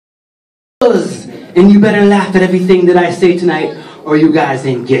And you better laugh at everything that I say tonight, or you guys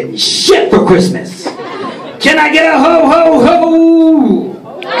ain't getting shit for Christmas. Can I get a ho, ho, ho?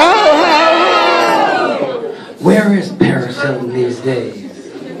 Ho, ho! Where is Paris Hilton these days?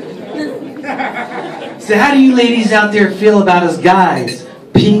 So how do you ladies out there feel about us guys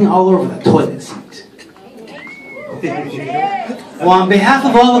peeing all over the toilet seat? Well, on behalf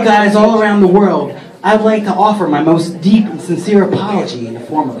of all the guys all around the world, I'd like to offer my most deep and sincere apology in the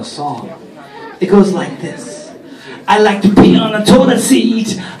form of a song. It goes like this. I like to pee on the toilet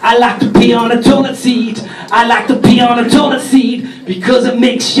seat. I like to pee on the toilet seat. I like to pee on the toilet seat because it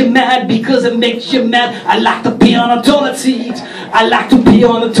makes you mad, because it makes you mad. I like to pee on the toilet seat. I like to pee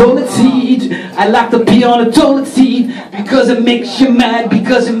on the toilet seat. I like to pee on the toilet seat because it makes you mad,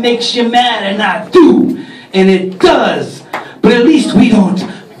 because it makes you mad. And I do, and it does. But at least we don't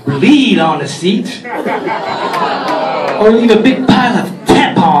bleed on the seat or leave a big pile of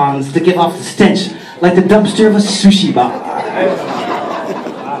tampons to give off the stench like the dumpster of a sushi bar.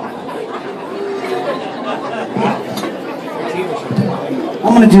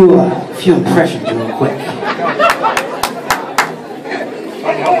 I'm gonna do a few impressions real quick.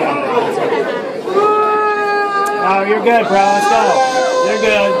 Oh, you're good, bro. Let's go. You're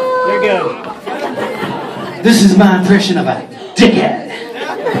good. You're good. This is my impression of a dickhead.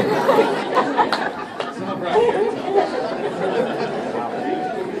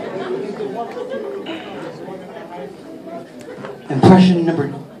 Impression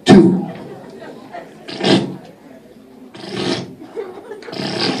number 2.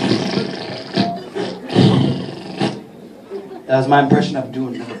 That was my impression of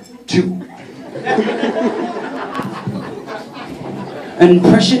doing number 2.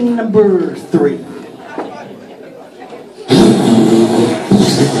 Impression number 3.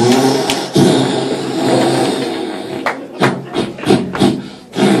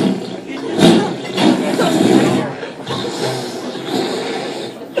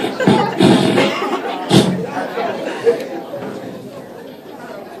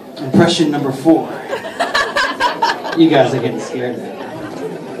 Impression number 4. You guys are getting scared now.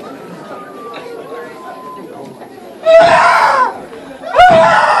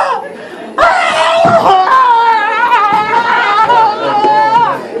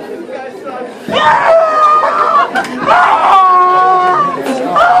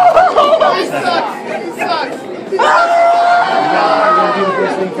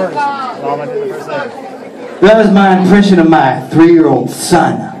 That was my impression of my 3-year-old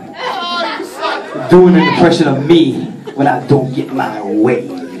son. Doing an impression of me when I don't get my way.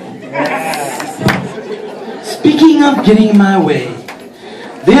 Speaking of getting my way,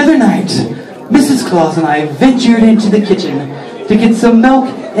 the other night, Mrs. Klaus and I ventured into the kitchen to get some milk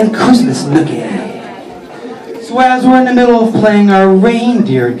and Christmas nookie. So as we're in the middle of playing our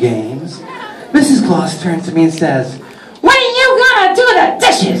reindeer games, Mrs. Klaus turns to me and says, "When are you gonna do the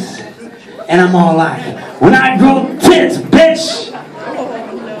dishes?" And I'm all like, "When I grow tits, bitch!"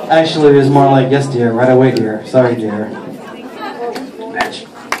 Actually, it was more like, "Yes, dear, right away, dear. Sorry, dear." Bitch.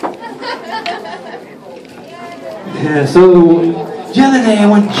 Yeah, so the other day I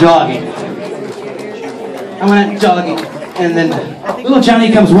went jogging. And then little Johnny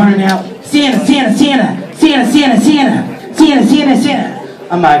comes running out. "Santa, Santa, Santa, Santa, Santa, Santa, Santa, Santa, Santa."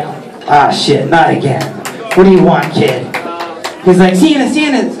 I'm like, "Ah, shit, not again. What do you want, kid?" He's like, "Santa,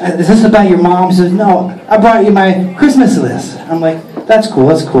 Santa, is this about your mom?" He says, "No, I brought you my Christmas list." I'm like, "That's cool,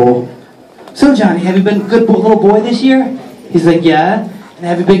 that's cool. So, Johnny, have you been a good little boy this year?" He's like, "Yeah." "And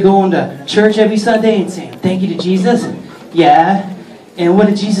have you been going to church every Sunday and saying thank you to Jesus?" "Yeah." "And what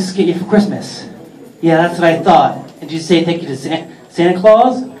did Jesus get you for Christmas?" "Yeah, that's what I thought." "And did you say thank you to Santa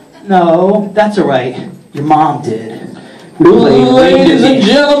Claus?" "No, that's all right. Your mom did." Ladies and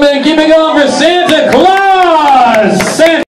gentlemen.